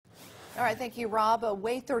All right, thank you, Rob. A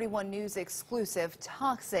Way 31 News exclusive.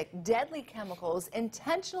 Toxic, deadly chemicals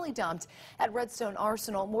intentionally dumped at Redstone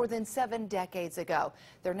Arsenal more than 7 decades ago.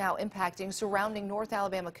 They're now impacting surrounding North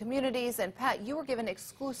Alabama communities. And Pat, you were given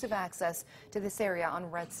exclusive access to this area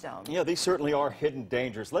on Redstone. Yeah, these certainly are hidden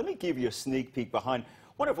dangers. Let me give you a sneak peek behind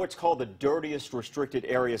one of what's called the dirtiest restricted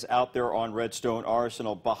areas out there on Redstone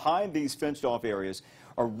Arsenal. Behind these fenced-off areas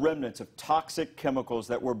are remnants of toxic chemicals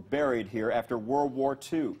that were buried here after World War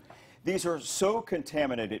II. These are so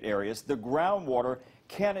contaminated areas, the groundwater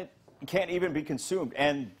can't even be consumed,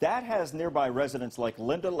 and that has nearby residents like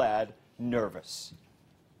Linda Ladd nervous.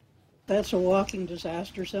 That's a walking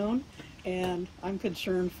disaster zone, and I'm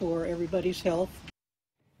concerned for everybody's health.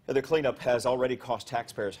 The cleanup has already cost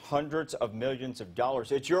taxpayers hundreds of millions of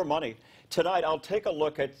dollars. It's your money. Tonight, I'll take a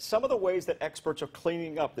look at some of the ways that experts are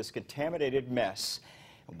cleaning up this contaminated mess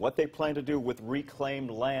and what they plan to do with reclaimed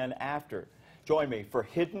land after. Join me for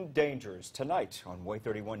Hidden Dangers tonight on Way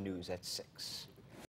 31 News at 6.